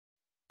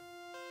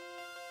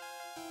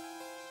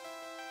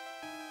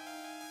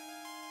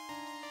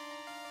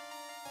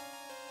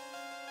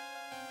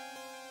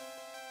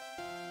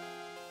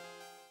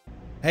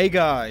Hey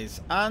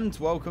guys, and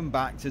welcome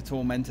back to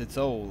Tormented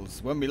Souls.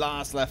 When we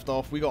last left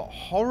off, we got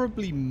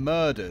horribly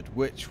murdered,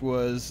 which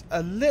was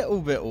a little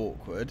bit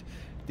awkward.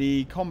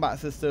 The combat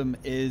system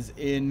is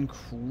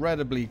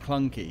incredibly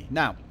clunky.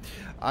 Now,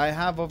 I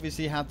have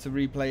obviously had to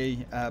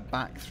replay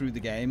back through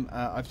the game.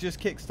 I've just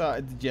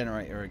kickstarted the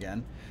generator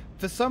again.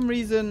 For some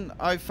reason,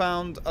 I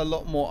found a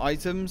lot more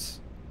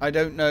items. I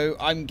don't know,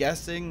 I'm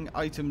guessing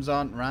items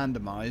aren't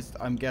randomized.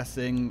 I'm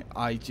guessing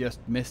I just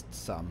missed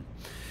some.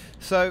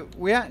 So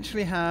we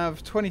actually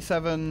have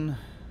 27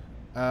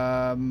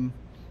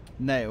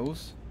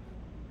 nails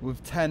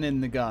with 10 in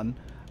the gun.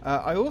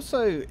 I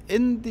also,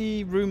 in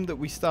the room that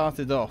we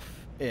started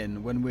off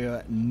in when we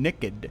were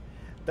naked,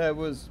 there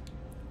was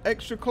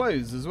extra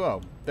clothes as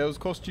well. There was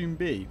costume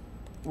B,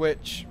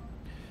 which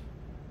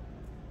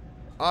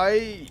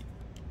I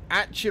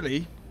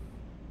actually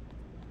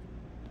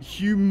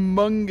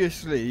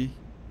humongously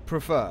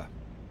prefer.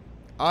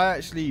 I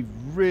actually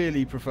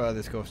really prefer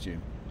this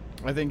costume.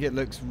 I think it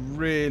looks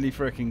really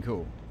freaking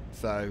cool.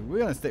 So we're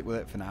going to stick with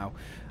it for now.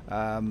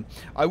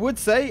 I would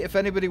say if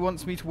anybody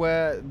wants me to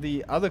wear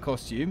the other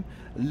costume,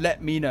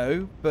 let me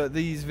know. But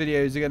these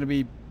videos are going to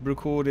be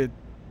recorded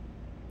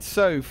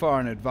so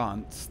far in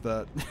advance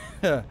that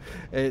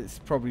it's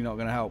probably not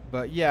going to help.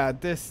 But yeah,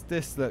 this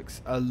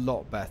looks a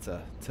lot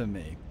better to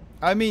me.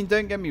 I mean,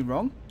 don't get me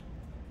wrong.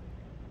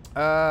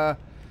 I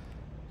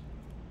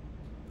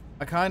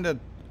kind of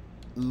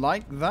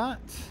like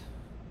that.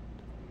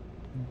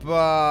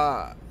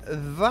 But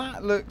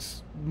that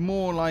looks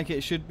more like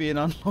it should be an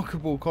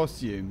unlockable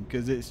costume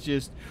because it's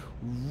just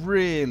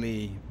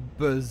really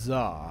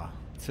bizarre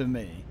to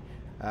me.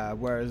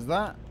 Whereas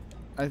that,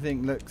 I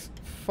think, looks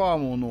far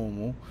more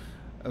normal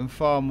and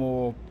far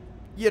more,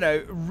 you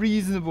know,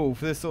 reasonable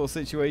for this sort of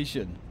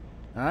situation.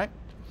 Alright?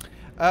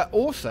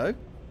 Also,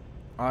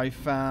 I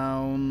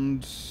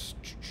found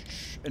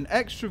an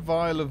extra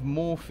vial of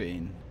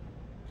morphine.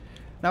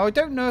 Now, I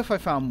don't know if I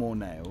found more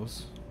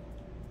nails.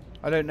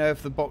 I don't know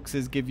if the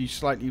boxes give you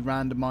slightly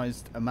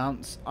randomized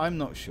amounts. I'm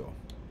not sure.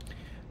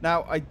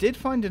 Now, I did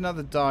find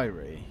another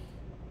diary,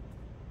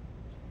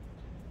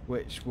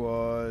 which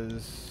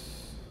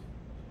was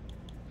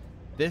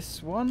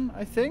this one,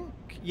 I think.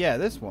 Yeah,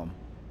 this one.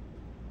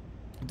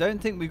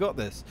 Don't think we got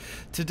this.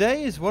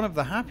 Today is one of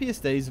the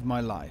happiest days of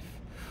my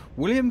life.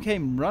 William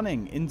came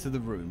running into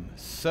the room,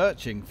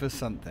 searching for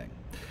something.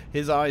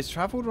 His eyes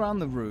traveled around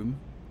the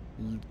room,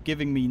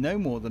 giving me no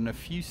more than a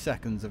few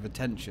seconds of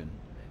attention.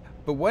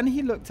 But when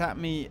he looked at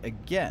me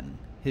again,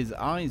 his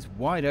eyes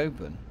wide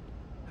open,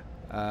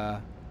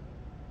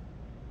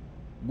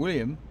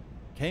 William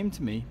came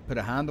to me, put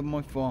a hand on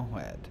my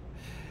forehead.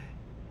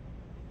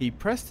 He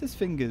pressed his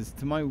fingers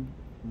to my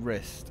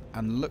wrist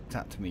and looked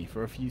at me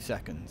for a few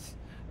seconds.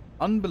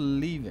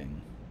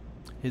 Unbelieving.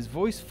 His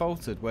voice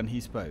faltered when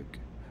he spoke.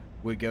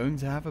 "We're going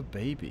to have a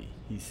baby,"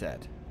 he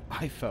said.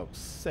 I felt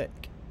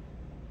sick.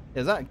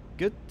 Is that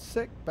good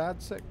sick,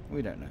 bad sick?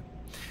 We don't know.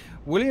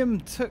 William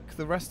took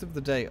the rest of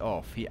the day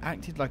off. He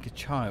acted like a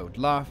child,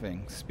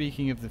 laughing,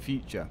 speaking of the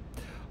future,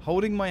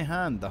 holding my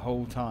hand the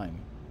whole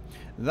time.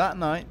 That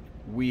night,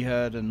 we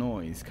heard a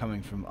noise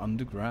coming from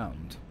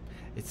underground.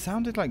 It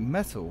sounded like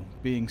metal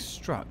being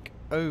struck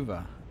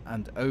over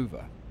and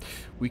over.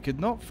 We could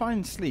not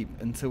find sleep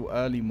until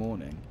early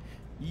morning.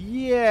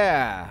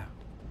 Yeah.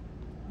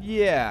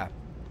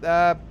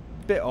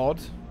 Bit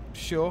odd.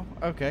 Sure.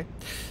 Okay.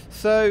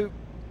 So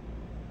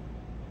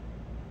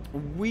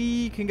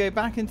we can go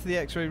back into the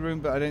x-ray room,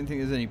 but I don't think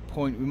there's any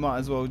point. We might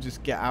as well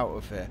just get out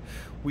of here.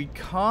 We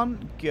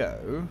can't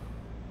go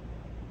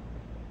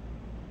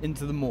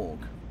into the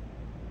morgue.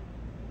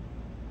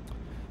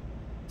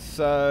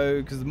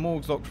 So, because the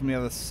morgue's locked from the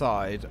other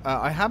side.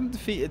 I haven't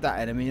defeated that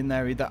enemy in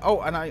there either.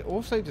 Oh, and I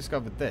also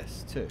discovered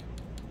this too.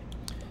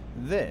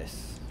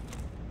 This.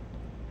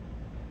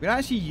 We can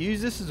actually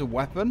use this as a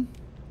weapon.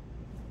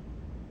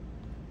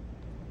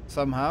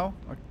 Somehow.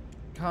 I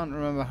can't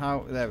remember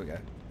how. There we go.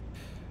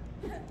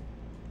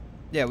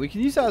 Yeah, we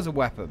can use that as a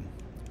weapon.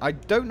 I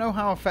don't know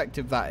how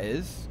effective that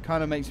is.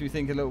 Kind of makes me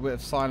think a little bit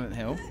of Silent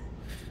Hill.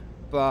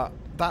 But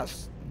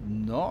that's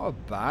not a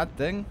bad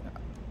thing.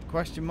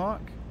 Question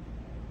mark.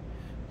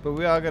 But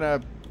we are going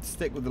to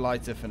stick with the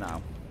lighter for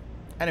now.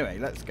 Anyway,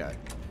 let's go.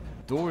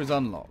 Door is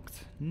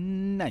unlocked.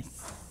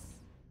 Nice.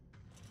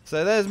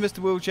 So there's Mr.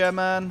 Wheelchair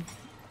Man.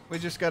 We're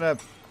just going to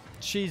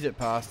cheese it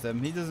past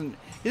him. He doesn't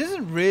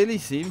really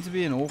seem to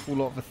be an awful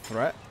lot of a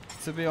threat,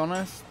 to be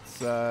honest.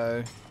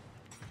 So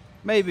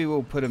maybe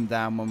we'll put him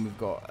down when we've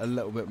got a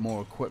little bit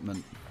more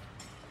equipment.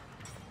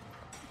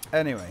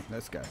 Anyway,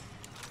 let's go.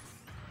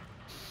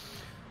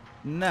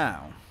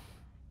 Now,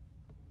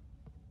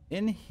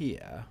 in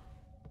here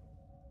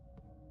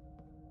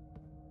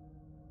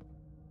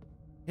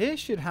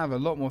should have a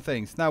lot more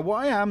things. Now,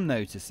 what I am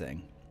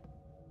noticing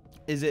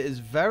is it is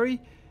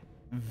very,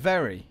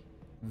 very,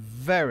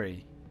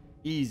 very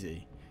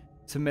easy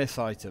to miss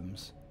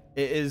items.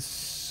 It is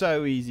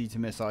so easy to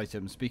miss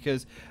items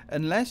because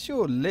unless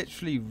you're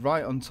literally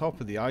right on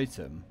top of the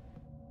item,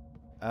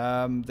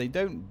 they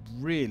don't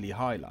really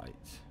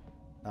highlight.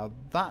 Now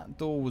that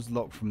door was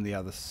locked from the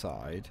other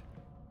side.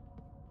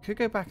 Could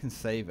go back and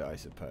save it, I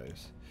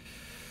suppose.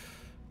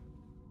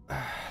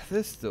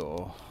 This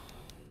door.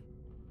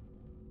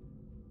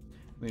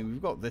 I mean,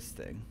 we've got this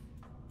thing.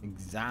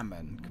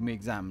 Examine. Can we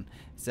examine?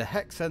 It's a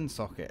hex end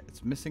socket.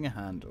 It's missing a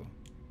handle.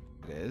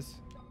 It is.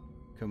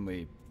 Can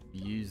we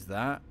use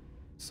that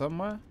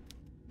somewhere?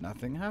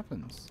 Nothing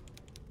happens.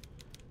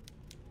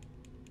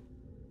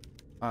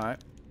 Alright.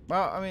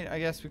 Well, I mean, I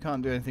guess we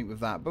can't do anything with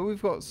that. But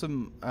we've got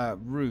some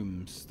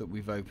rooms that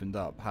we've opened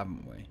up,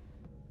 haven't we?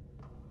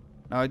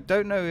 Now, I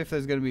don't know if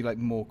there's going to be like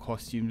more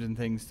costumes and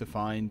things to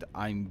find.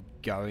 I'm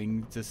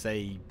going to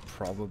say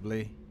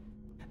probably.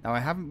 Now, I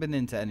haven't been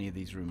into any of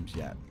these rooms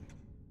yet.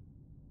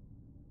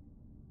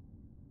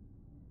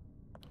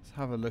 Let's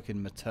have a look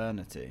in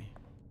maternity.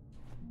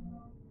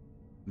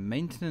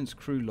 Maintenance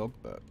crew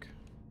logbook.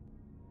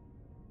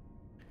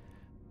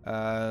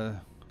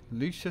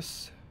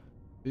 Lucius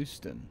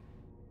Houston.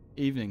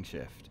 Evening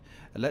shift.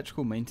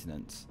 Electrical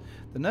maintenance.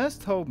 The nurse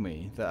told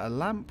me that a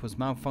lamp was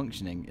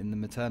malfunctioning in the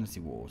maternity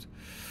ward.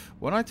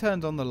 When I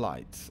turned on the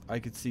lights, I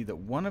could see that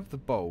one of the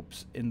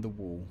bulbs in the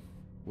wall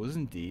was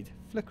indeed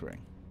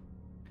flickering.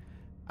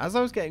 As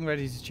I was getting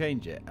ready to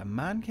change it, a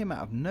man came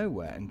out of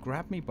nowhere and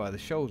grabbed me by the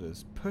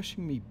shoulders,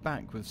 pushing me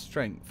back with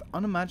strength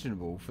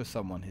unimaginable for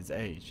someone his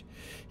age.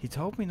 He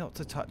told me not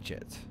to touch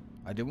it.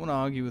 I didn't want to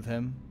argue with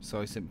him,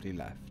 so I simply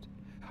left.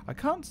 I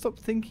can't stop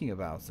thinking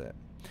about it.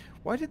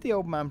 Why did the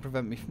old man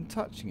prevent me from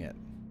touching it?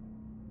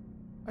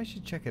 I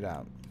should check it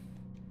out.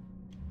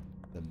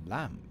 The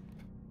lamp.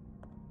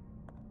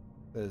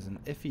 There's an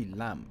iffy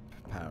lamp,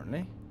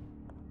 apparently.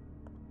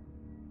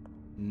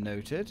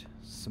 Noted.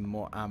 Some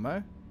more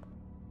ammo.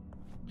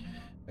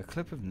 A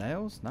clip of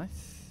nails.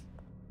 Nice.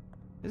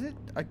 Is it?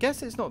 I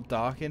guess it's not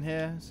dark in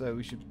here, so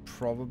we should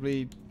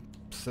probably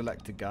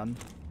select a gun,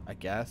 I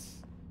guess.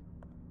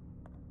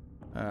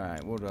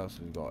 Alright, what else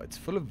have we got? It's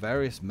full of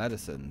various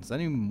medicines.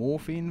 Any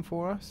morphine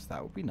for us?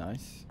 That would be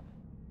nice.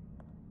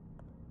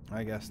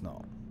 I guess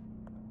not.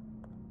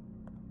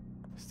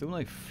 Still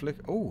no flick.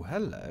 Oh,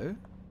 hello.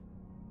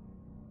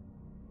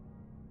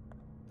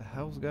 The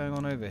hell's going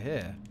on over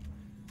here?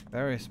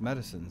 Various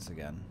medicines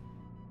again.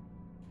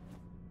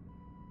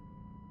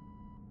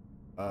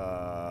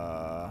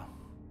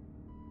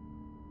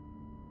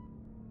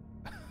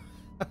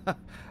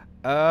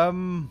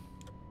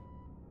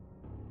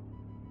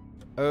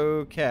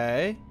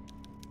 Okay.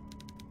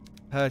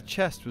 Her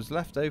chest was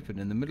left open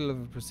in the middle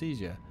of a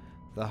procedure.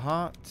 The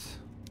heart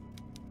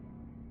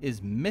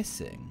is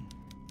missing.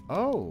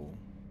 Oh.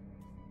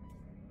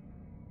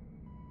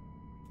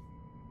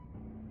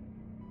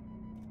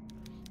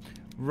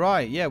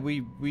 Right, yeah,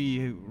 we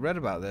read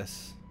about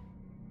this.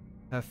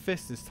 Her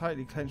fist is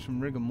tightly clenched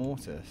from rigor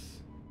mortis.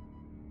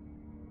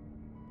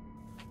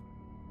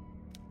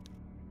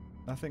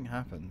 Nothing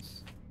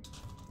happens.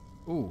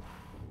 Ooh.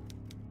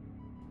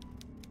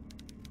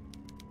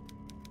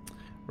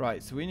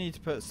 Right, so we need to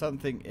put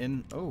something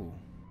in. Oh.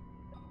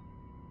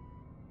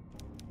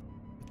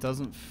 It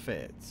doesn't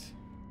fit.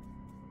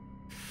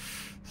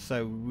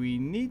 So we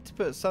need to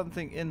put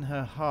something in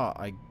her heart,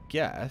 I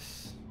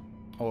guess.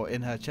 Or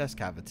in her chest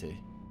cavity.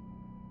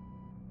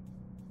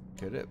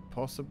 Could it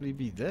possibly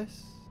be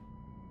this?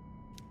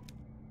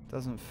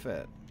 Doesn't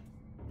fit.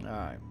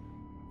 Alright.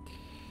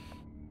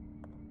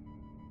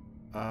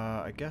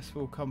 I guess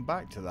we'll come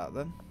back to that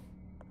then.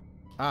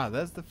 Ah,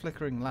 there's the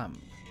flickering lamp.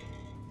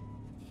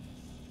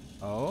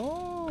 Oh.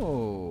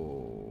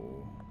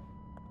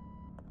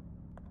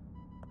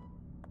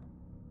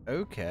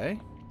 Okay.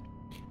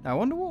 Now I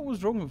wonder what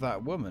was wrong with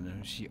that woman.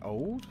 Was she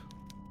old?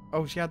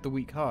 Oh, she had the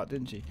weak heart,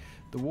 didn't she?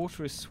 The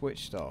water is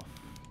switched off.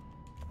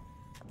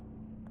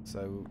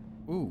 So,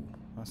 ooh,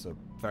 that's a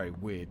very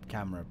weird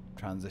camera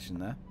transition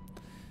there.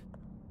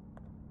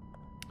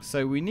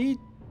 So we need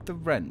the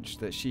wrench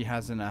that she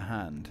has in her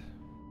hand.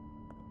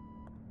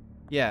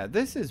 Yeah,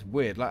 this is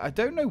weird. Like, I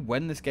don't know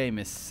when this game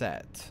is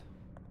set.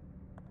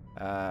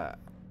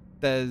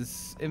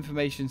 There's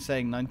information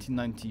saying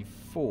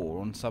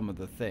 1994 on some of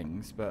the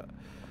things, but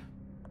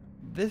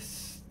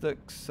this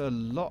looks a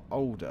lot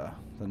older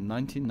than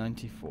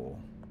 1994.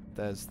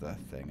 There's the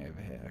thing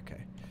over here.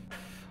 Okay.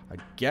 I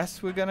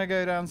guess we're going to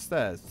go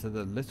downstairs to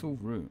the little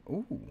room.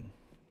 Ooh.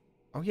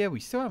 Oh, yeah, we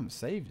still haven't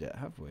saved it,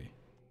 have we?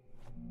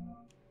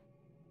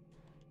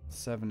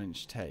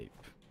 7-inch tape.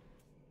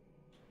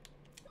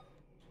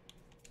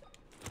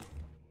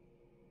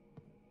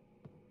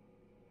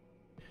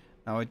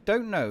 Now, I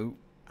don't know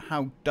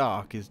how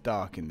dark is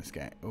dark in this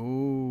game.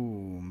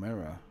 Ooh,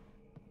 mirror.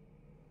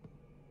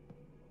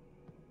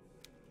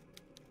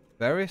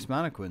 Various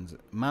mannequins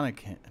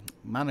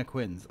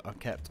are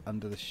kept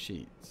under the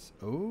sheets.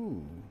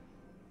 Ooh.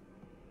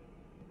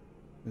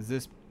 Is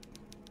this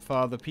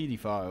Father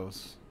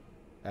Pedophiles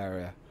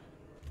area?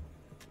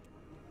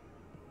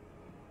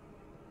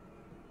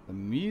 The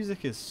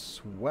music is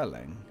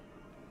swelling.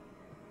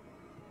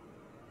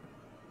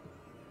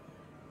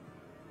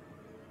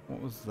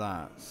 What was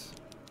that?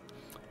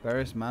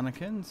 Various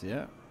mannequins,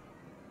 yeah.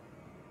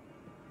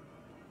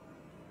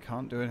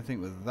 Can't do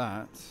anything with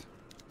that.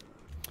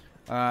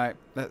 Alright,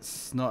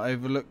 let's not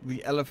overlook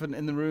the elephant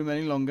in the room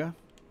any longer.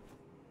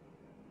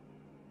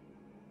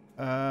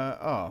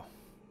 Oh.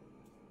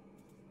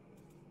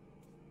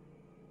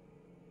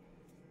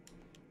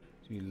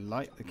 Do we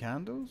light the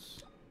candles?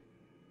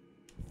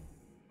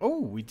 Oh,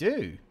 we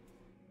do.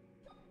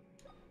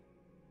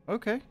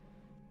 Okay.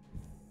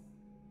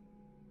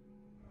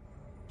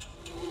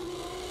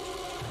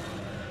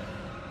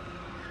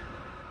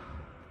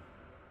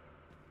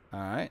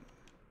 Alright.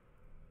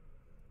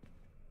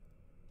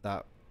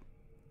 That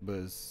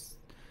was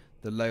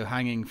the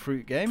low-hanging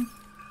fruit game.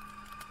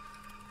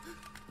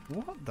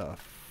 What the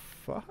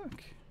fuck?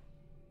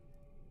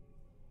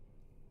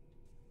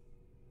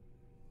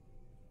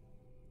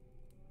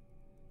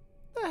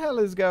 What the hell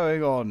is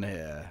going on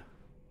here?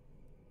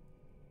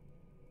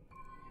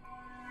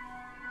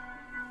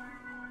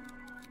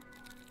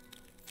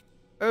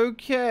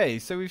 Okay,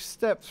 so we've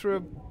stepped through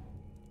a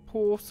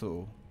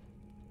portal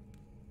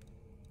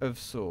of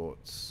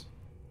sorts.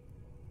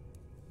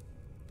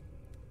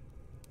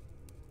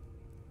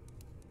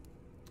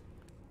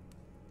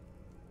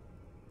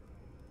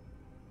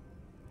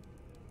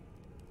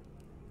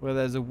 Where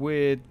there's a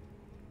weird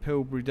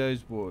Pillsbury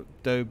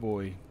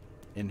doughboy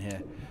in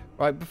here.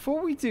 Right,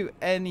 before we do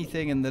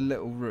anything in the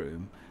little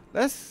room,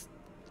 let's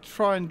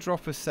try and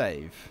drop a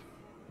save.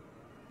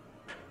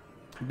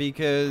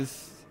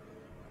 Because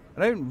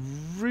I don't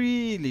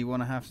really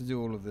want to have to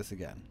do all of this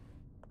again.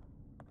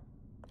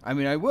 I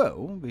mean, I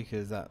will,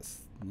 because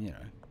that's, you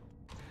know,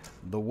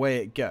 the way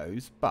it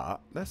goes.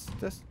 But let's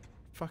just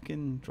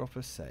fucking drop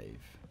a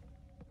save.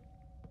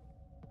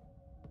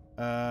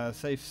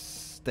 Safe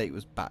state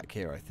was back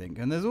here, I think.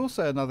 And there's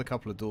also another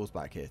couple of doors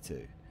back here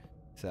too.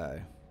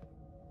 So,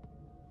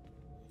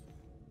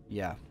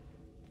 yeah.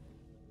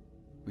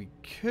 We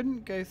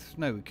couldn't go through...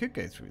 No, we could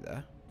go through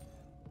there.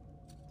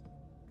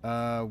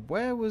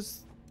 Where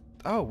was...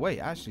 Oh, wait,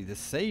 actually, the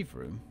save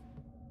room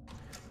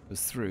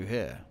was through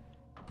here.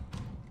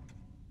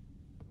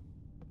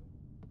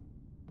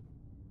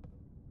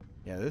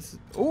 Yeah, this is...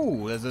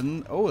 Oh, there's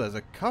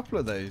a couple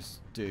of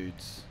those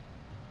dudes.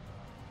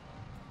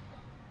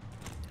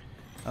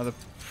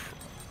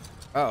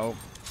 Uh-oh.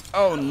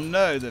 Oh,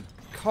 no, the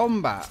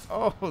combat.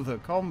 Oh, the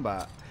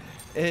combat.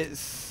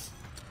 It's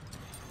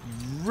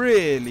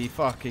really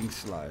fucking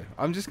slow.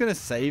 I'm just going to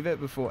save it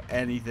before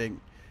anything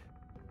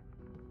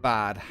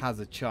bad has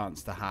a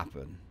chance to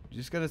happen.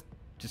 Just gonna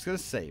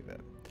save it.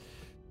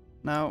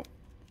 Now,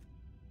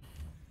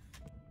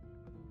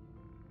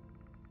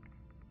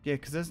 yeah,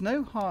 because there's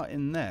no heart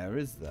in there,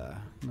 is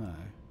there? No.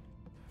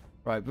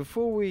 Right,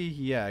 before we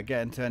get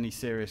into any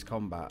serious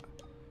combat,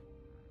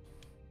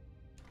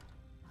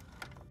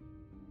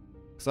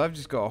 because I've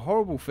just got a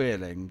horrible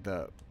feeling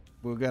that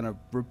we're gonna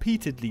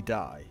repeatedly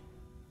die.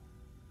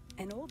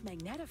 An old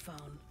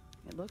magnetophone.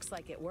 It looks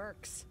like it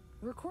works.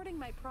 Recording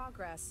my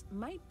progress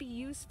might be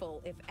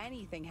useful if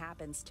anything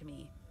happens to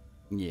me.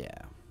 Yeah,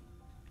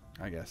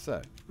 I guess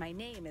so. My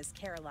name is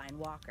Caroline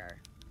Walker.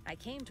 I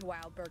came to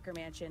Wildberger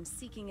Mansion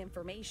seeking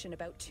information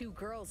about 2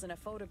 girls in a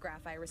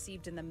photograph I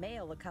received in the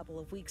mail a couple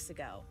of weeks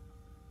ago.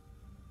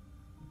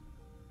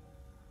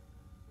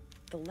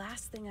 The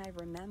last thing I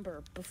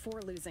remember before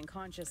losing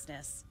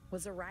consciousness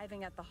was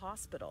arriving at the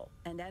hospital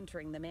and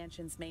entering the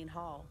mansion's main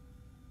hall.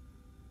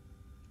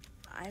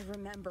 I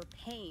remember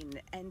pain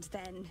and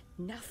then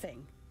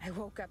nothing. I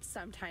woke up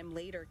sometime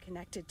later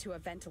connected to a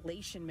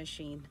ventilation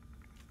machine.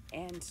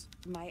 And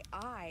my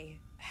eye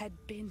had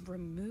been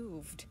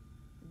removed.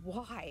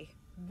 Why?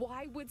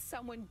 Why would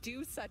someone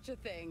do such a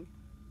thing?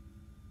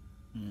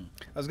 I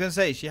was going to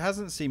say, she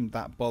hasn't seemed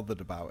that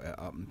bothered about it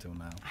up until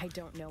now. I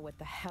don't know what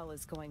the hell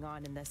is going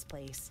on in this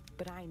place,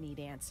 but I need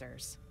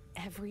answers.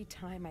 Every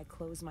time I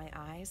close my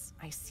eyes,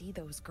 I see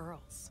those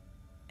girls.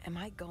 Am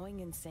I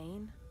going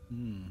insane?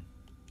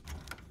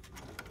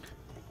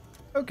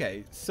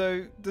 Okay,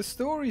 so the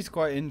story's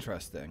quite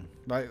interesting,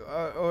 like,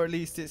 or at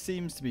least it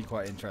seems to be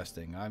quite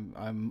interesting.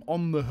 I'm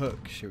on the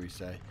hook, shall we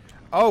say?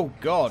 Oh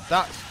god,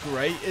 that's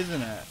great,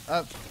 isn't it?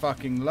 That's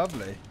fucking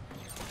lovely.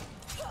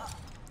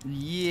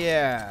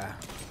 Yeah.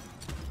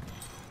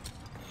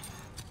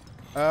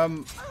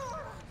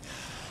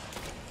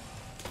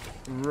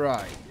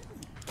 Right.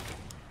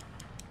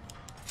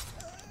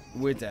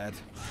 We're dead.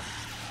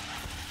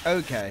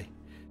 Okay.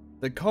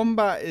 The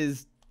combat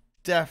is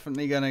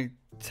definitely gonna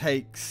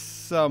take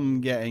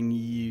some getting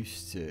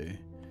used to.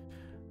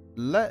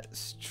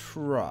 Let's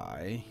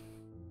try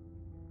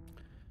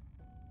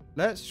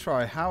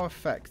how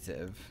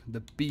effective the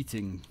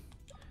beating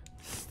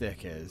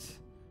stick is.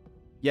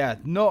 Yeah,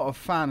 not a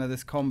fan of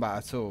this combat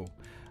at all.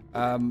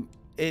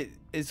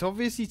 It's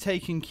obviously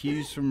taking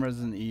cues from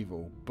Resident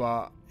Evil,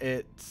 but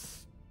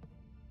it's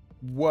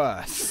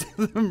worse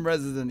than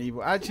Resident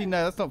Evil. Actually,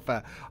 no, that's not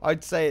fair.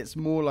 I'd say it's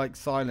more like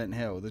Silent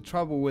Hill. The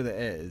trouble with it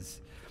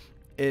is,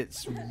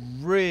 it's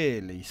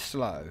really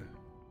slow.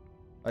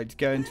 Like, to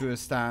go into a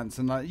stance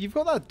and, like, you've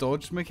got that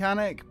dodge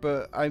mechanic,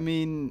 but I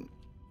mean,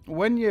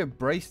 when you're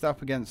braced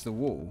up against the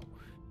wall,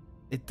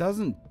 it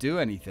doesn't do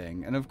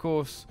anything. And of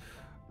course,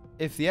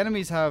 if the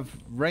enemies have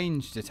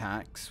ranged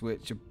attacks,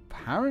 which are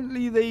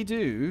apparently they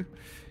do.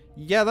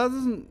 Yeah, that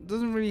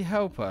doesn't really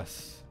help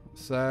us.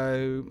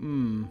 So,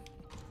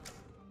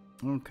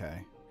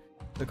 okay.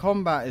 The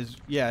combat is,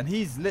 yeah, and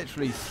he's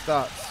literally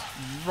starts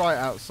right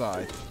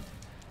outside.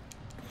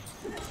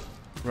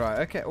 Right,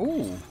 okay.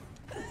 Ooh.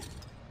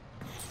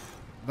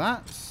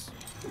 That's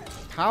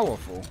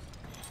powerful.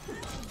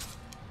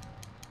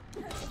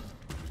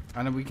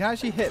 And we can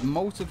actually hit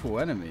multiple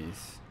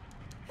enemies.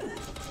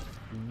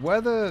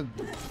 Whether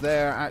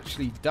they're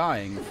actually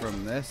dying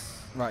from this...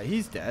 Right,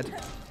 he's dead.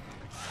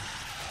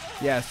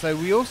 Yeah, so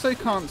we also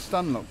can't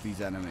stun lock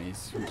these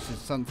enemies, which is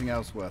something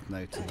else worth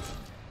noting.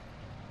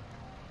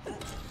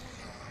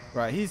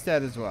 Right, he's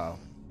dead as well.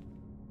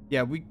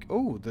 Yeah, we...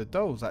 Oh, the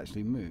doll's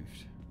actually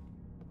moved.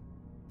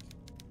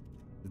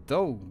 The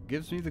doll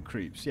gives me the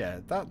creeps.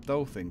 Yeah, that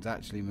doll thing's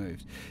actually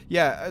moved.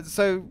 Yeah,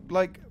 so,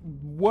 like,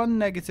 one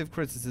negative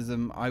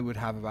criticism I would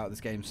have about this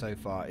game so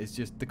far is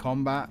just the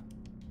combat.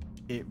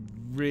 It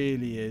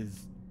really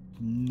is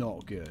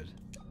not good.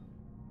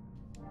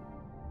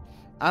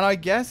 And I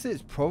guess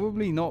it's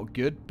probably not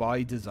good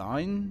by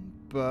design,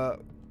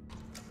 but,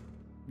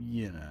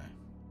 you know.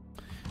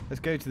 Let's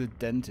go to the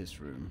dentist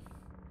room.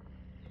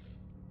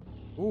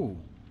 Ooh.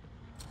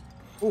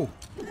 Ooh.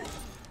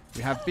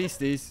 We have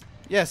beasties.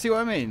 Yeah, see what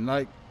I mean?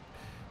 Like,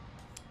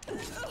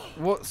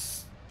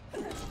 what's...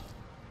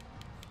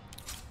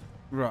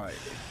 Right.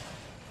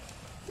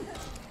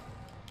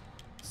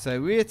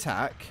 So we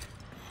attack.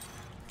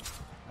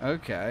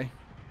 Okay.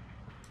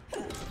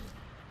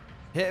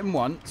 Hit him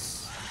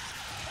once.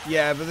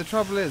 Yeah, but the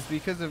trouble is,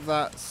 because of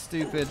that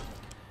stupid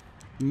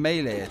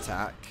melee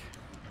attack,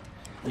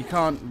 you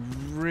can't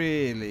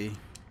really...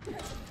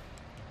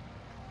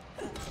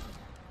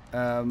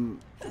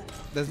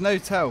 there's no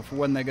tell for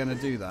when they're going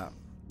to do that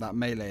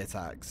melee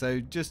attack.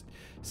 So just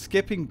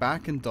skipping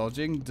back and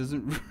dodging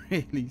doesn't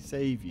really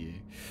save you.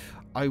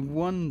 I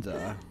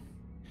wonder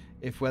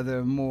if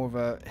whether more of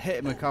a hit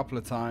him a couple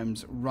of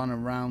times, run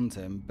around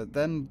him, but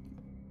then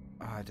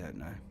I don't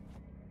know.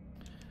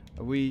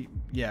 Are we...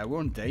 Yeah,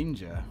 we're in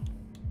danger.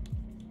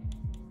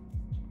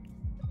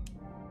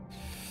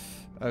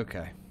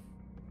 Okay.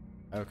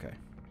 Okay.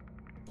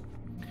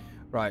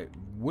 Right.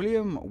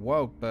 William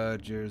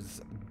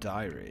Wildberger's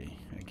diary.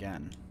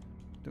 Again.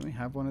 Do we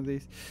have one of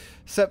these?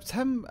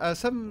 17th of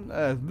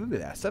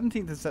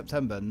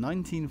September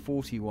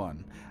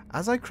 1941.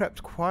 As I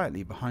crept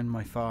quietly behind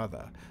my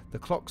father, the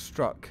clock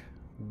struck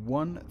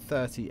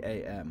 1:30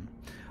 a.m.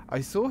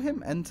 I saw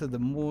him enter the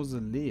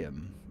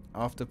mausoleum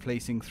after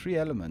placing 3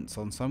 elements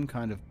on some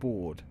kind of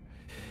board.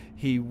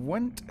 He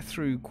went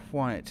through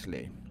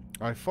quietly.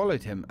 I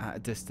followed him at a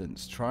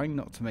distance, trying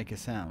not to make a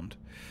sound,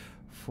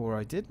 for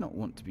I did not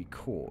want to be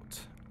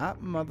caught.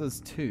 At Mother's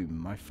tomb,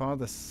 my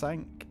father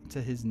sank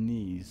to his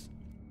knees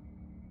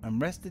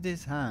and rested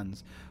his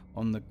hands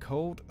on the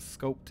cold,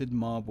 sculpted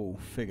marble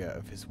figure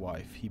of his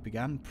wife. He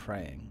began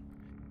praying.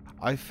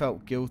 I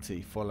felt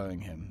guilty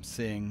following him.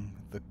 Seeing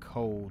the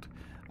cold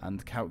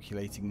and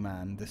calculating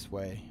man this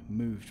way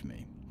moved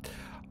me.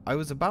 I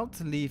was about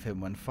to leave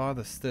him when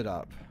Father stood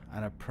up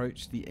and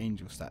approached the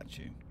angel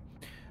statue.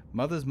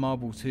 Mother's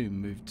marble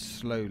tomb moved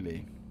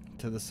slowly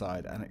to the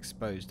side and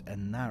exposed a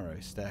narrow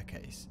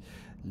staircase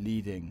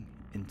leading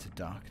into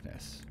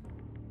darkness.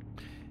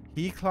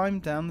 He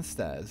climbed down the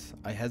stairs.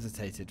 I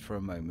hesitated for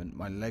a moment,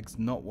 my legs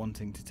not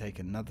wanting to take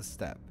another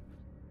step,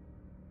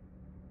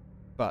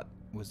 but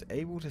was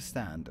able to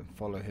stand and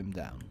follow him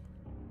down.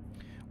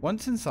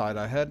 Once inside,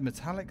 I heard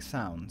metallic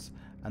sounds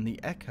and the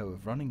echo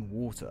of running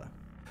water.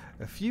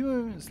 A few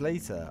moments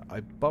later,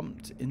 I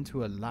bumped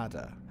into a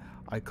ladder.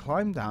 I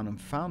climbed down and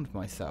found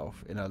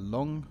myself in a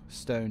long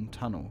stone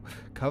tunnel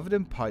covered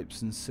in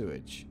pipes and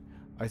sewage.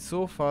 I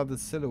saw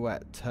Father's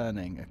silhouette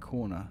turning a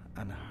corner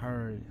and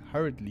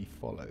hurriedly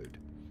followed.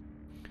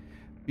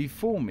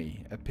 Before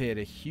me appeared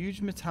a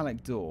huge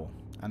metallic door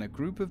and a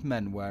group of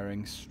men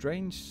wearing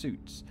strange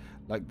suits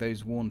like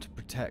those worn to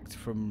protect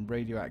from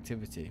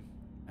radioactivity.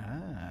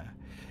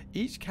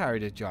 Each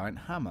carried a giant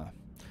hammer.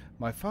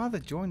 My father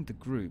joined the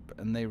group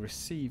and they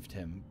received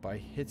him by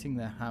hitting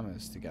their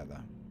hammers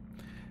together.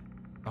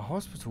 A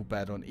hospital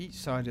bed on each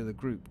side of the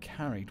group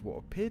carried what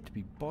appeared to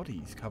be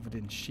bodies covered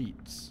in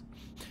sheets.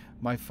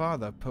 My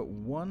father put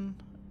on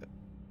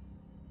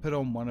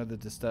one of the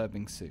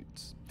disturbing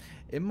suits.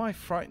 In my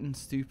frightened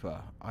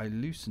stupor, I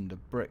loosened a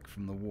brick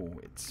from the wall.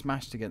 It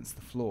smashed against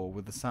the floor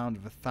with the sound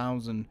of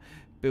 1,000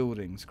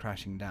 buildings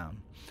crashing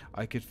down.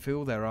 I could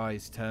feel their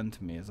eyes turn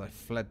to me as I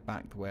fled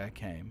back the way I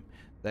came,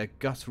 their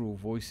guttural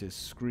voices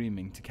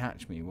screaming to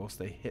catch me whilst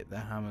they hit their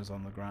hammers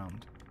on the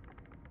ground.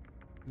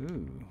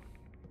 Ooh.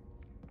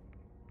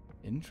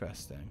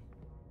 Interesting.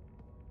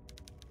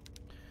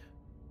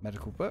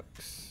 Medical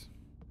books.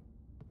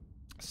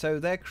 So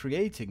they're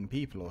creating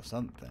people or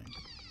something.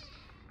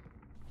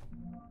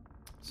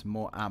 Some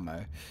more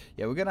ammo.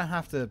 Yeah, we're going to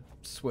have to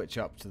switch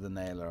up to the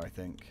nailer, I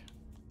think.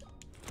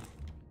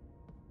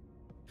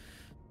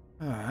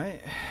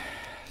 Alright.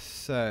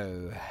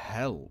 So,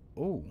 hell.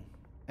 Oh,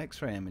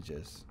 X-ray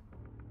images.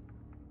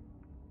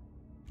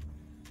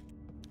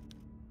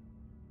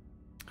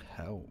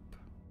 Help.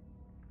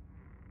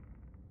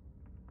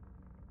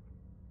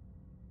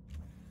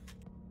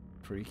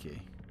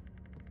 freaky.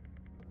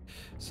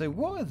 So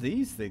what are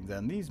these things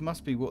then? These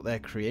must be what they're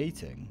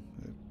creating.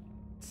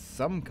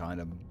 Some kind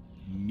of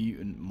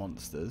mutant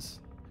monsters.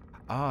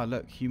 Ah,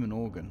 look, human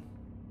organ.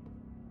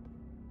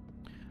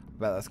 I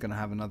bet that's going to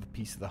have another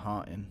piece of the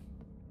heart in.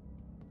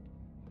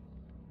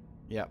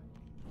 Yep.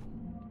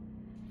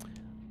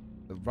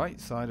 The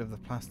right side of the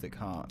plastic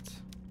heart.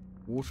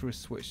 Water is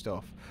switched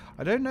off.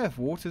 I don't know if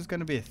water is going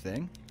to be a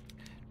thing.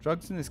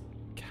 Drugs in this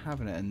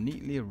cabinet are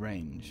neatly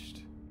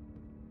arranged.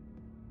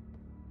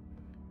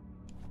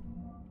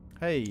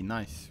 Hey,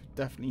 nice.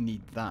 Definitely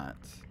need that.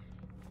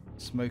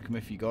 Smoke them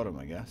if you got them,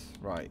 I guess.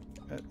 Right,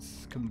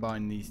 let's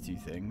combine these two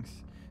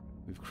things.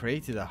 We've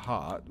created a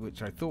heart,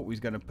 which I thought we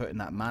was going to put in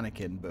that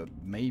mannequin, but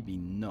maybe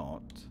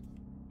not.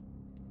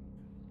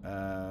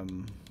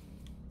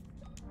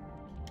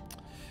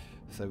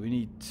 So we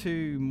need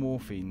 2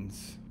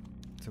 morphines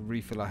to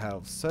refill our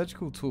health.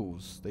 Surgical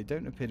tools. They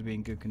don't appear to be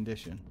in good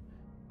condition.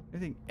 I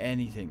don't think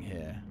anything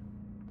here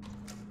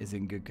is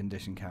in good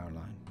condition,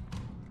 Caroline.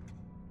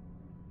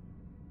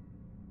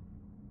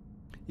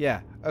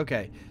 Yeah,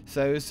 okay.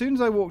 So as soon as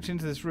I walked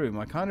into this room,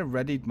 I kind of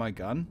readied my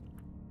gun.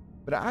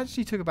 But it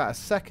actually took about a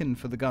second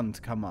for the gun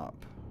to come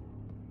up.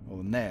 Or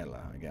the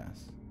nailer, I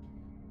guess.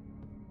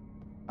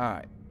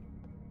 Alright.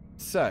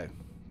 So,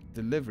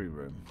 delivery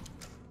room.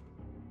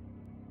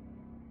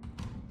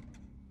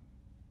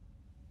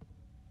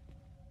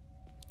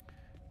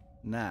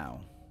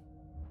 Now,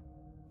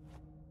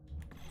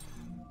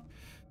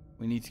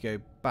 we need to go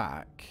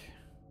back.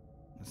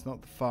 It's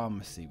not the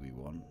pharmacy we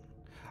want.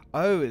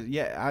 Oh,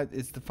 yeah,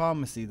 it's the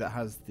pharmacy that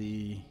has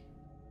the...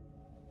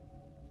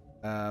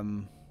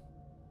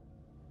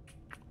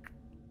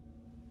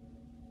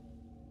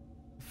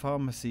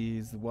 pharmacy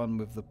is the one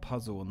with the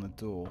puzzle on the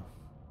door.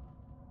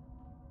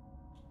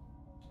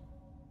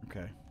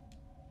 Okay.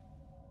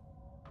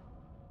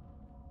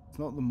 It's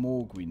not the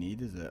morgue we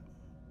need, is it?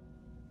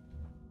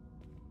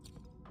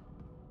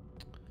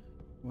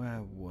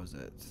 Where was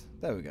it?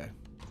 There we go.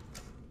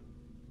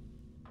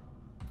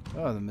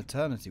 Oh, the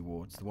maternity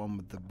ward's the one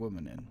with the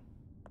woman in.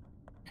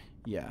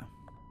 Yeah.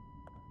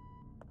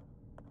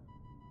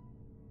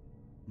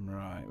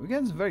 Right. We're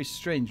getting some very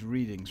strange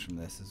readings from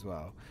this as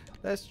well.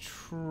 Let's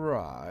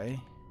try.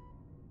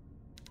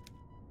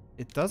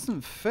 It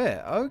doesn't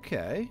fit.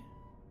 Okay.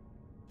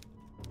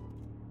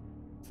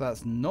 So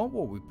that's not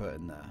what we put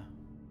in there.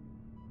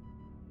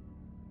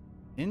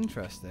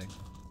 Interesting.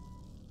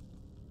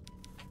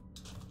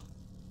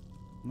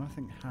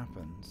 Nothing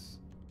happens.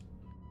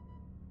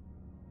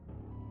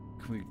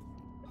 Can we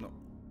not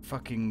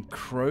fucking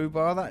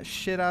crowbar that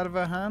shit out of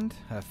her hand?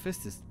 Her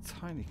fist is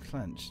tightly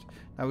clenched.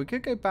 Now we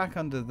could go back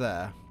under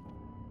there.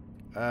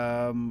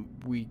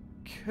 We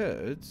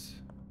could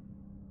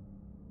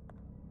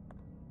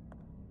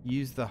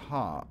use the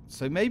heart.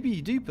 So maybe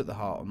you do put the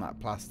heart on that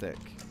plastic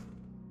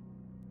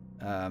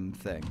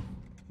thing.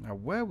 Now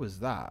where was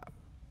that?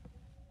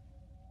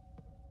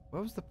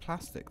 Where was the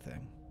plastic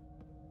thing?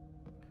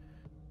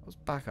 It was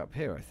back up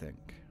here, I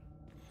think.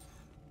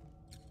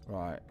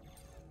 Right.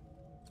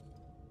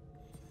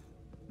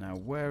 Now,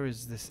 where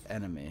is this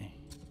enemy?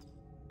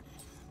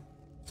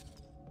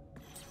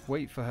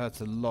 Wait for her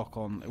to lock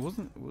on. It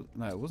wasn't...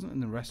 No, it wasn't in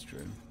the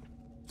restroom.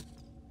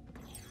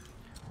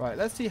 Right,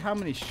 let's see how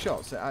many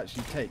shots it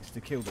actually takes to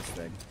kill this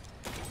thing.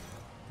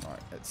 Right,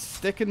 let's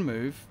stick and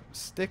move.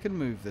 Stick and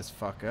move this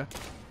fucker.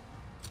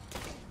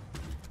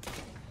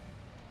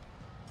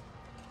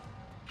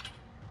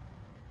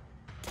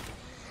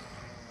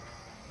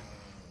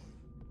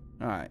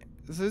 Alright,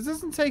 so it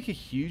doesn't take a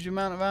huge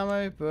amount of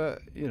ammo,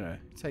 but, you know,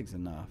 it takes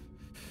enough.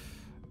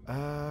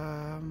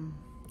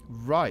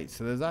 Right,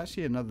 so there's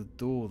actually another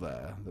door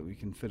there that we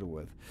can fiddle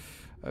with.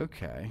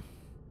 Okay.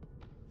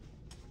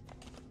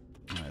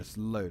 Let's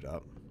load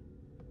up.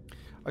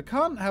 I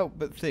can't help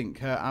but think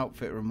her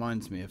outfit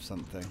reminds me of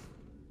something.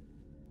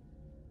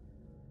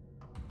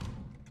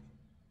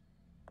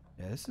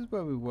 Yeah, this is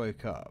where we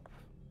woke up.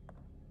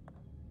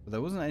 But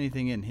there wasn't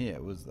anything in here,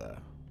 was there?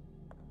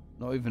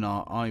 Not even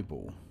our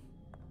eyeball.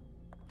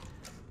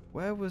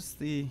 Where was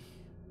the...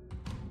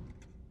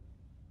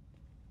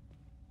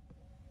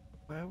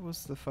 Where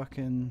was the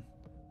fucking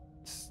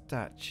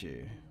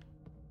statue?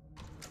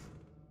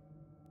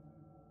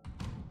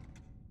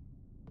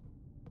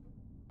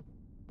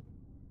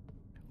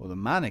 Or the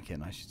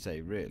mannequin, I should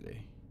say,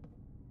 really.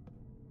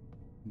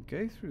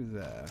 Go through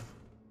there.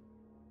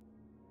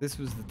 This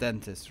was the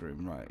dentist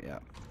room, right, yeah.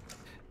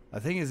 I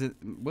think,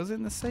 was it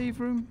in the save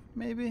room,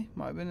 maybe?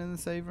 Might have been in the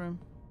save room.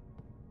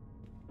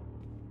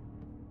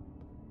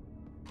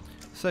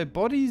 So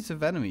bodies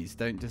of enemies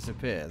don't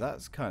disappear.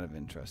 That's kind of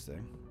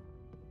interesting.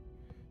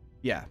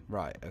 Yeah,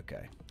 right,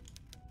 okay.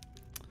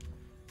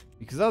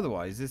 Because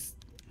otherwise this...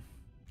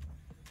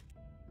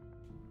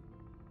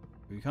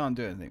 We can't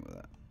do anything with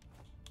that.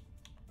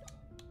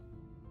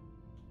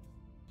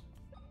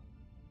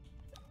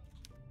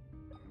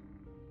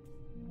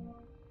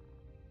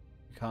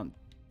 We can't...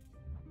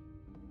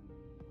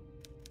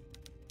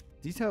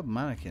 Detailed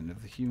mannequin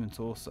of the human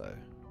torso.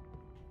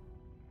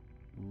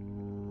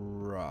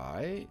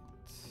 Right.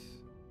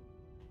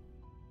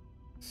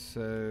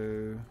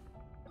 So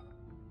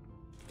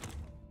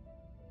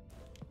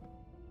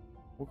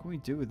what can we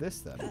do with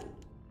this then?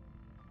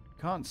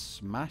 Can't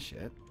smash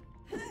it.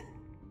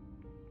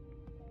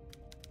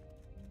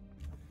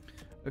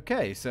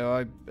 Okay, so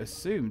I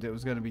assumed it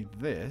was going to be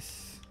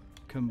this.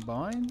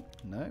 Combine?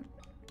 No.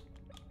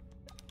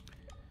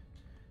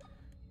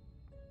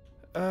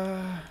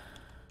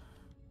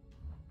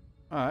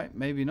 Alright,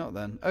 maybe not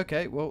then.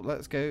 Okay, well,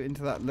 let's go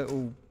into that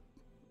little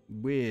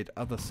weird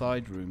other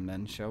side room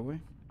then, shall we?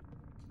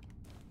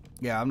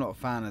 Yeah, I'm not a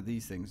fan of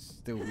these things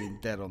still being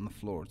dead on the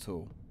floor at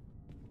all.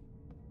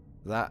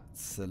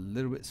 That's a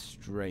little bit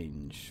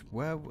strange.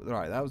 Where?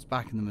 Right, that was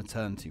back in the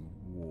maternity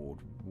ward,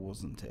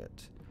 wasn't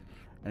it?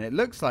 And it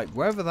looks like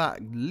wherever that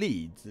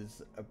leads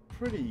is a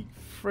pretty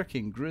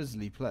freaking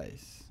grisly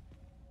place.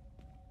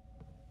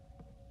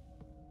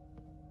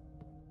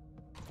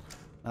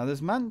 Now this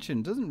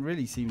mansion doesn't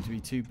really seem to be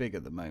too big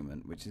at the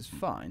moment, which is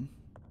fine.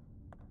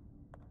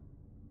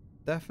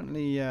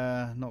 Definitely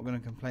not going to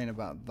complain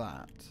about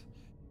that.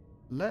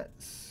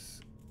 Let's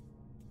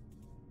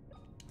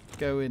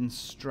go in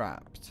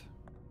strapped.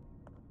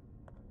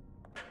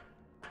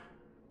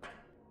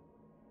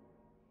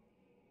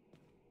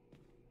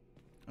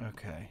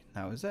 Okay,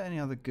 now is there any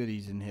other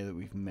goodies in here that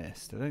we've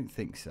missed? I don't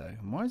think so.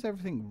 And why is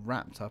everything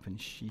wrapped up in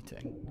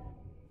sheeting?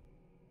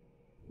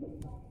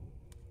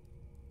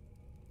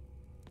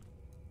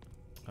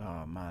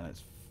 Oh man,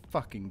 it's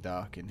fucking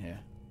dark in here.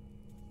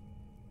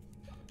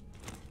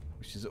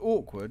 Which is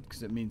awkward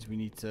because it means we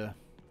need to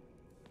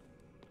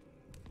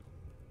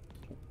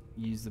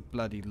use the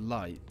bloody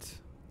light.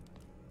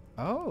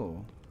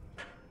 Oh.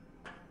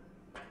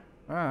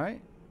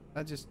 Alright.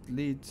 That just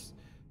leads...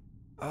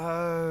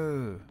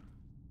 Oh.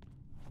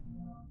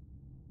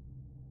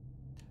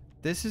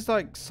 This is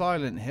like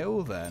Silent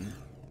Hill then.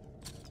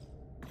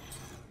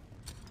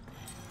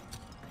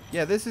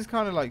 Yeah, this is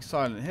kind of like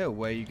Silent Hill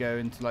where you go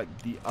into like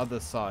the other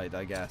side,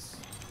 I guess.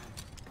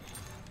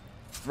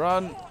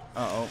 Run.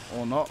 Uh-oh,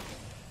 or not.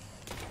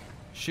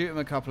 Shoot him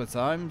a couple of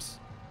times.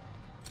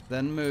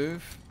 Then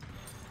move.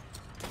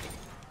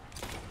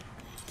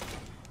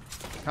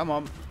 Come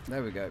on.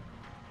 There we go.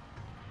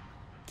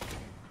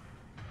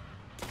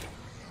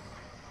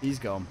 He's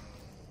gone.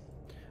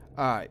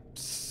 Alright,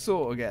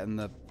 sort of getting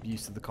the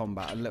use of the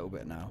combat a little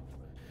bit now.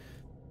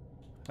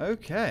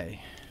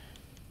 Okay.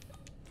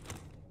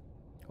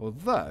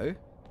 Although,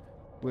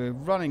 we're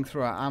running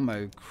through our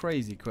ammo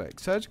crazy quick.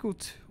 Surgical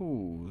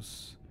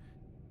tools.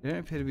 They don't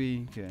appear to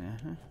be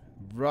good.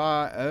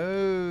 Right,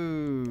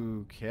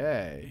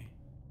 okay.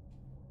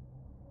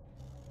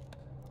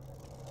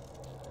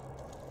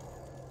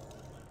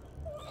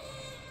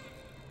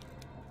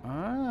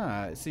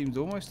 Ah, it seems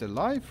almost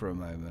alive for a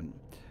moment.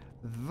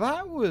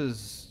 That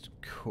was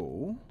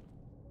cool.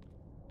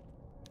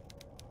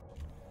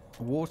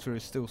 Water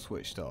is still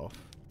switched off.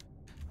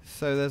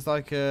 So there's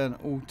like an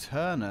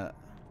alternate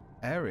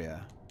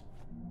area.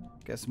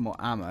 Get some more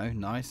ammo.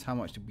 Nice. How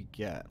much did we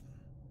get?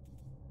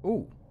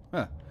 Ooh.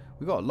 Huh.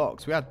 We got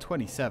locks. We had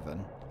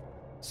 27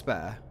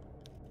 spare.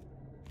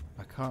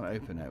 I can't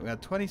open it. We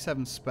had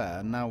 27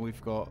 spare. Now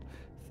we've got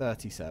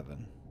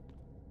 37.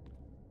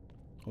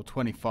 Or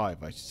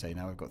 25, I should say.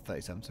 Now we've got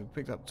 37. So we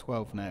picked up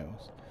 12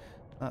 nails.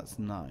 That's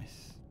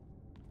nice.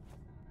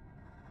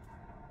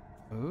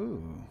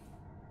 Ooh.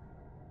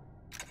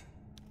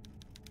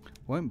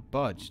 Won't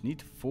budge. Need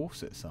to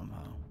force it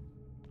somehow.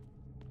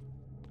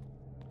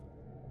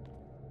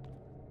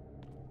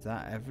 Is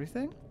that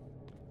everything?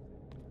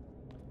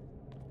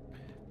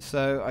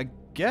 So I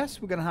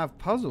guess we're going to have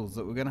puzzles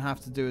that we're going to have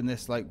to do in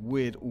this like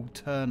weird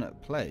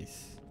alternate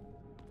place.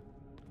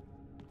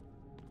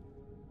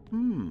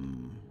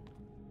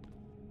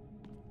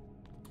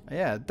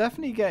 Yeah,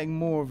 definitely getting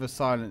more of a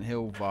Silent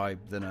Hill vibe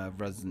than a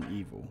Resident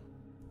Evil.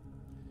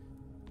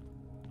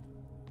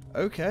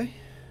 Okay.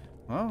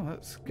 Well,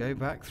 let's go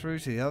back through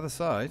to the other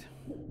side.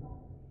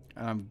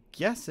 And I'm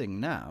guessing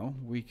now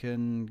we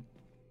can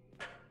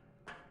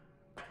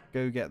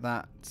go get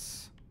that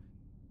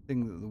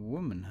thing that the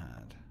woman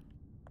had.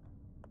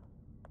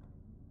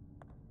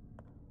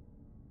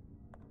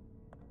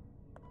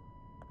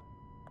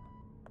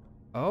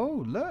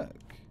 Oh, look.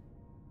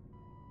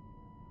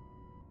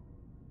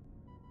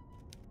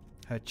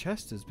 Her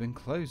chest has been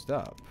closed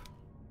up.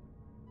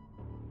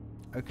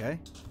 Okay.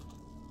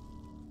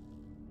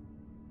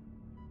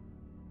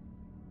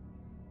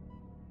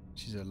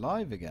 She's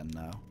alive again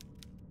now.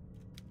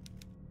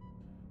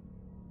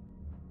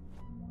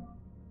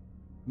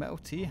 Metal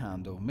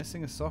T-handle,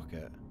 missing a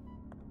socket.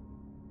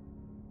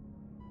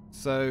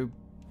 So,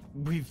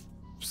 we've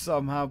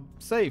somehow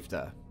saved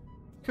her.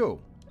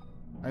 Cool.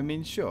 I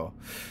mean, sure.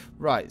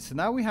 Right, so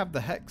now we have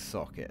the hex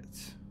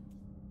socket.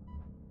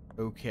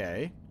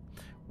 Okay.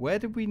 Where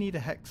did we need a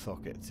hex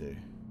socket to?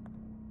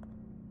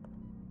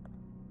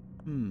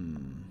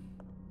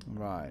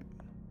 Right.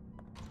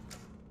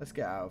 Let's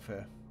get out of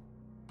here.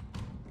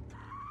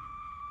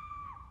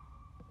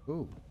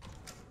 Ooh.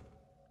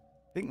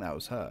 I think that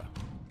was her.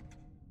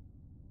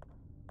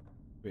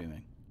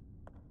 Screaming.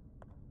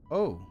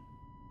 Oh.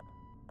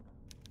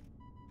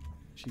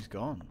 She's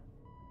gone.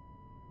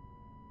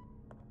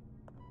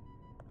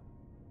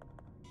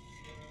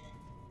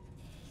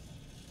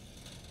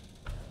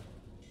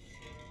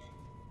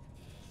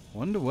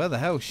 Wonder where the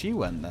hell she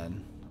went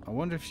then. I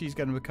wonder if she's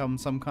going to become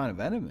some kind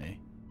of enemy.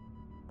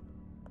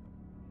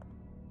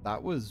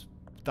 That was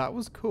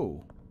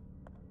cool.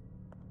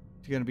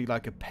 She's going to be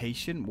like a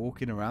patient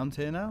walking around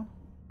here now.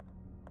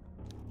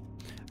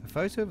 A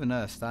photo of a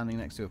nurse standing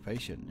next to a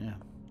patient, yeah.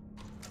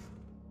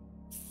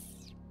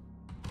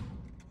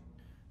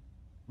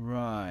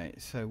 Right,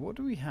 so what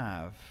do we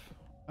have?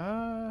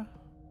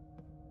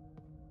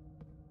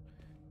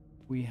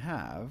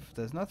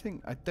 There's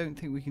nothing, I don't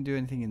think we can do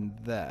anything in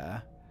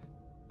there.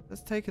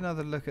 Let's take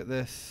another look at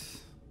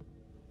this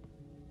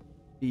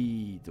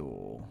B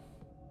door.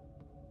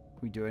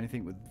 Can we do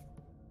anything with...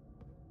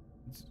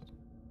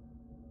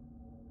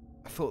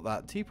 I thought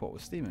that teapot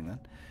was steaming then.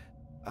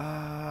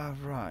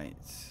 Right.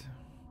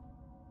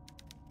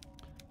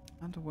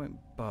 Handle won't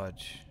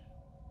budge.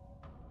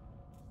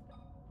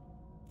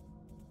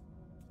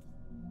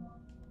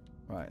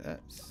 Right,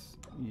 let's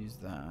use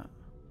that.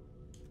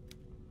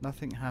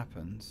 Nothing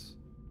happens.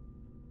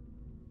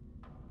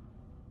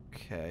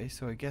 Okay,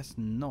 so I guess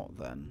not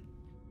then.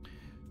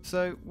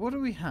 So, what do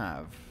we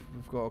have?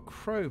 We've got a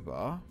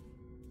crowbar,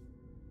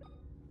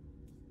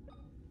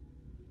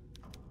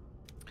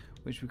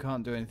 which we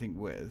can't do anything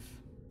with.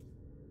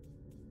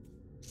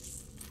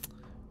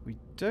 We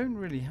don't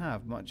really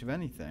have much of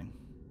anything.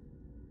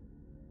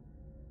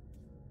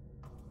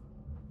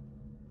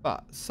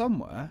 But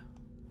somewhere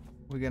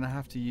we're going to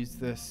have to use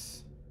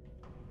this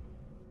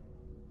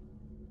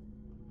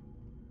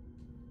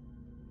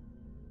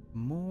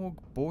morgue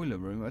boiler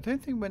room. I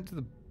don't think we went to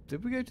the...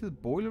 Did we go to the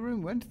boiler room?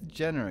 We went to the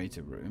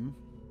generator room.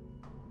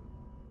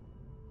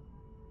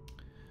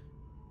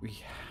 We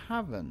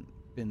haven't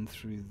been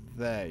through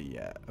there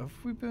yet. Have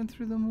we been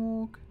through the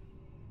morgue?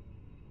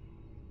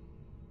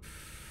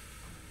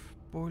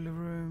 Boiler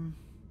room.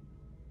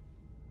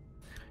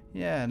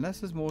 Yeah, unless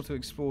there's more to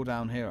explore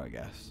down here, I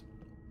guess.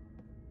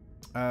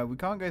 We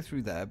can't go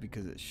through there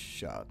because it's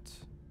shut.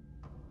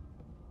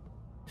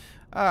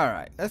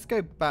 Alright, let's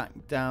go back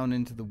down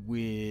into the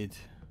weird,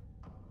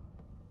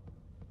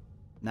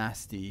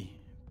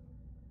 nasty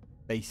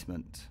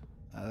basement.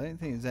 I don't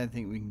think there's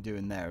anything we can do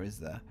in there, is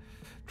there?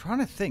 I'm trying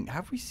to think,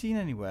 have we seen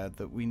anywhere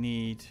that we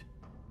need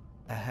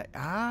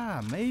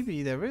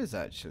maybe there is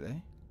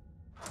actually.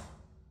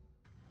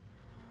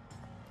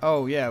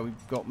 Oh yeah,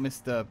 we've got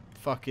Mr.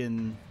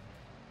 fucking...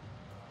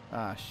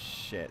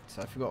 shit,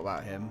 I forgot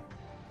about him.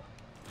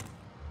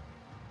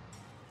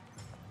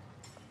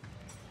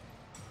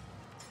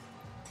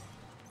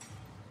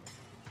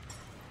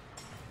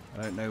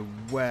 I don't know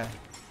where.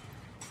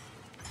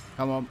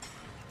 Come on.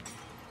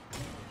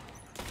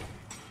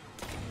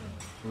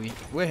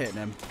 We're hitting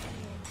him.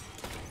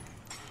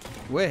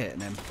 We're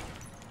hitting him.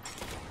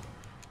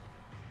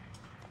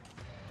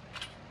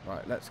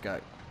 Right, let's go.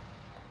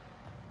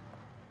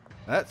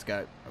 Let's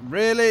go.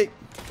 Really?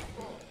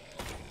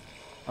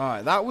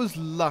 Alright, that was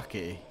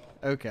lucky.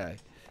 Okay.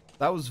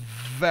 That was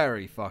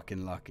very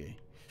fucking lucky.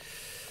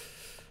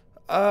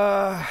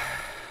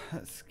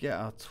 Let's get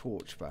our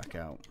torch back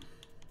out.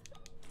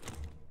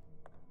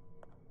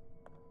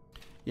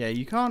 Yeah,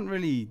 you can't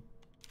really...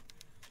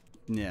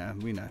 Yeah,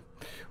 we know.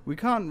 We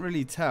can't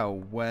really tell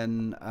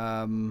when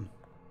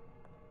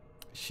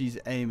she's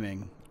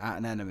aiming at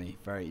an enemy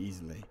very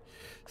easily.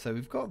 So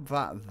we've got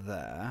that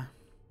there.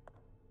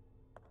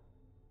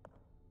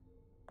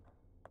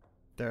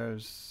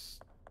 There's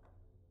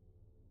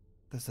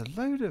a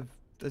load of...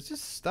 There's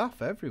just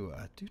stuff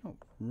everywhere. Do not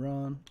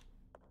run.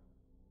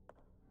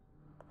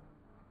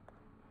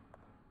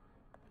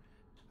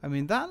 I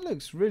mean, that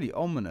looks really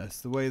ominous,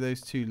 the way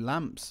those two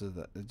lamps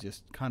are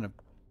just kind of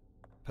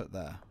put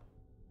there.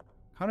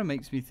 Kind of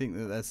makes me think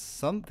that there's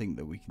something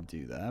that we can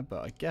do there,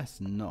 but I guess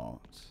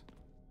not.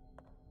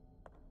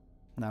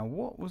 Now,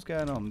 what was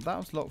going on? That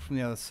was locked from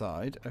the other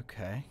side.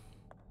 Okay.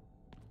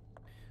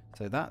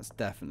 So that's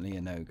definitely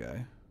a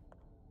no-go.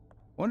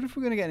 Wonder if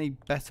we're going to get any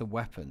better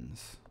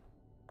weapons.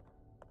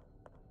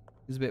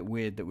 It's a bit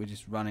weird that we're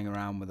just running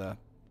around with a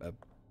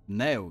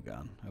nail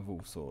gun of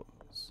all sorts.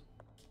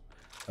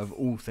 Of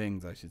all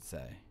things, I should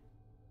say.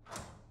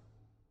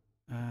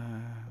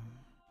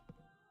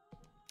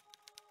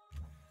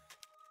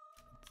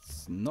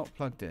 It's not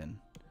plugged in.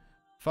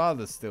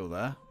 Father's still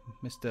there.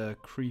 Mr.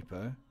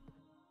 Creepo.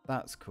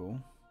 That's cool.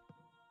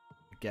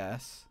 I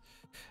guess.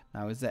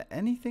 Now, is there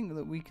anything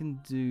that we can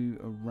do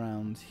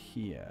around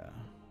here?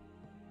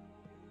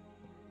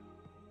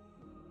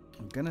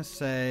 I'm going to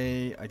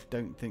say I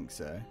don't think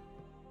so.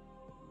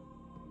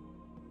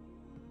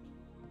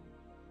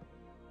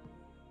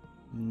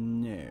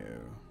 No.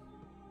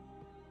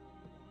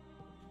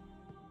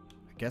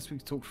 I guess we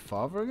can talk to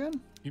Father again?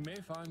 You may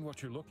find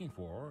what you're looking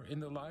for in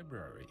the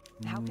library.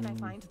 How can I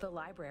find the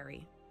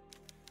library?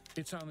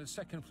 It's on the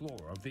second floor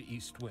of the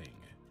East Wing.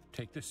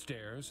 Take the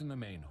stairs in the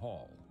main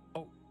hall.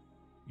 Oh,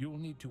 you'll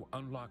need to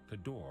unlock the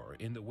door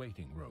in the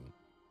waiting room.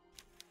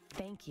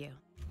 Thank you.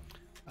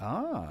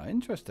 Ah,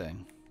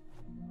 interesting.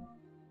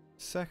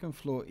 Second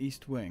floor,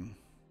 East Wing.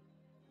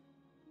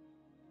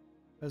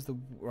 There's the...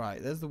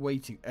 Right, there's the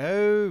waiting...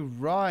 Oh,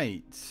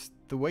 right.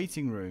 The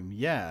waiting room,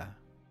 yeah.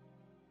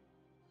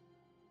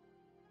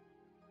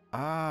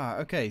 Ah,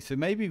 okay. So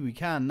maybe we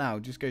can now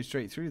just go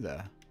straight through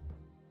there.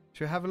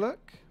 Should we have a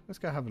look? Let's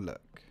go have a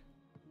look.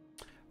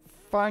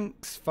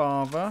 Thanks,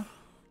 Father.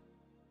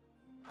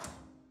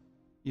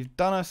 You've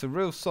done us a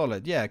real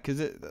solid. Yeah, because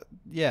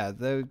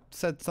they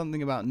said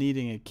something about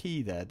needing a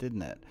key there,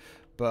 didn't it?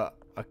 But,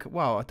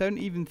 wow, I don't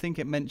even think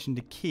it mentioned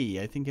a key.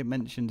 I think it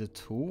mentioned a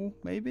tool,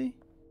 maybe?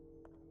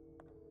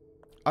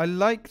 I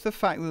like the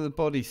fact that the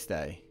bodies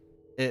stay.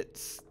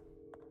 It's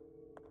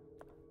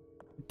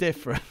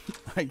different,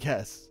 I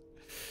guess.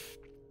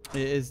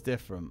 It is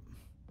different.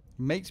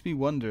 Makes me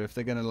wonder if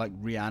they're going to, like,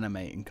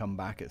 reanimate and come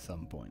back at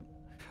some point.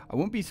 I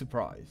wouldn't be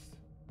surprised.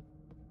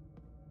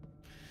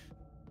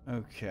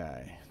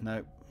 Okay,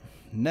 nope.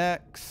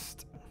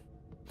 Next.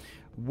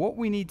 What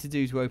we need to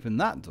do to open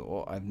that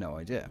door, I have no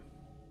idea.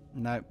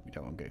 Nope, we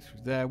don't want to go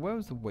through there. Where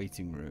was the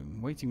waiting room?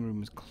 Waiting room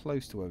was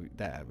close to where we...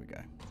 There we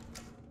go.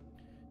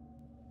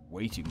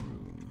 Waiting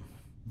room.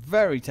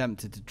 Very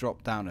tempted to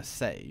drop down a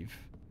save.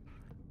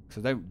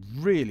 Because I don't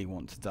really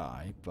want to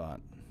die, but...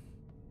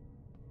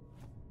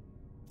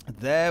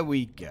 There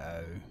we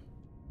go.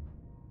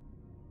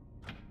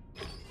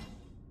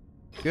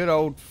 Good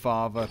old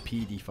father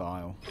PD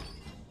file.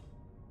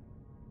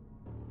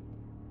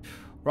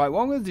 Right,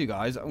 what I'm going to do,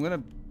 guys, I'm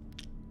going to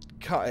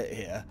cut it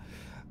here.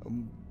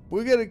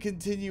 We're going to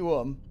continue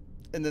on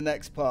in the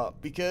next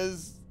part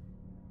because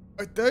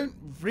I don't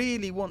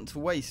really want to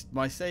waste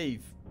my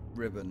save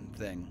ribbon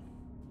thing.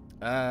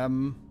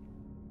 And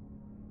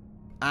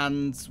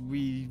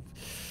we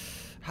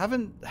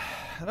haven't...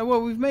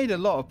 Well, we've made a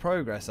lot of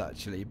progress,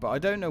 actually, but I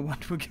don't know when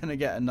we're going to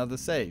get another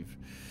save.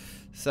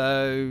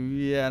 So,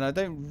 yeah, and I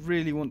don't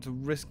really want to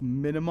risk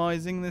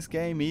minimizing this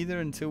game either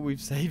until we've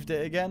saved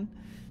it again.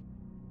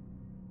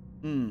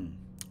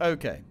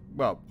 Okay,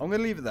 well, I'm going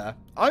to leave it there.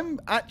 I'm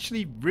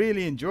actually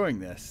really enjoying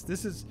this.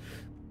 This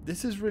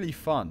is really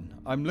fun.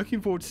 I'm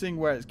looking forward to seeing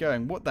where it's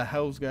going. What the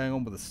hell's going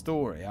on with the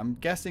story? I'm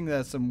guessing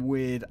there's some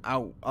weird,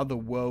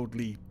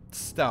 otherworldly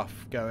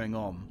stuff going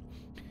on.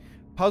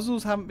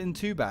 Puzzles haven't been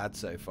too bad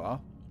so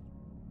far.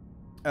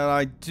 And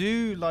I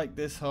do like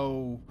this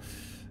whole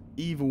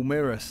evil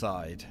mirror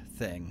side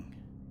thing.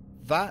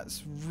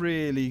 That's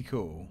really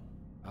cool.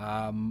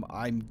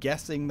 I'm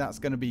guessing that's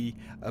going to be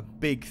a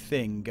big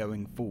thing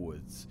going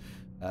forwards.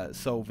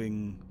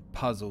 Solving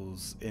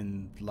puzzles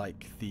in,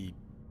 like, the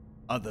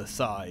other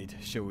side,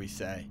 shall we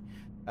say.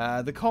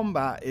 The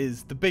combat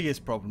is the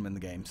biggest problem in the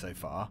game so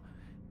far.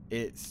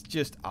 It's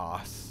just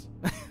arse.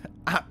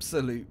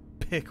 Absolute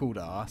pickled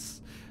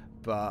arse.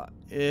 But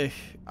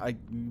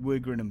we're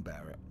grin and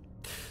bear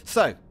it.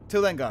 So,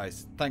 till then,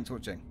 guys, thanks for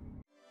watching.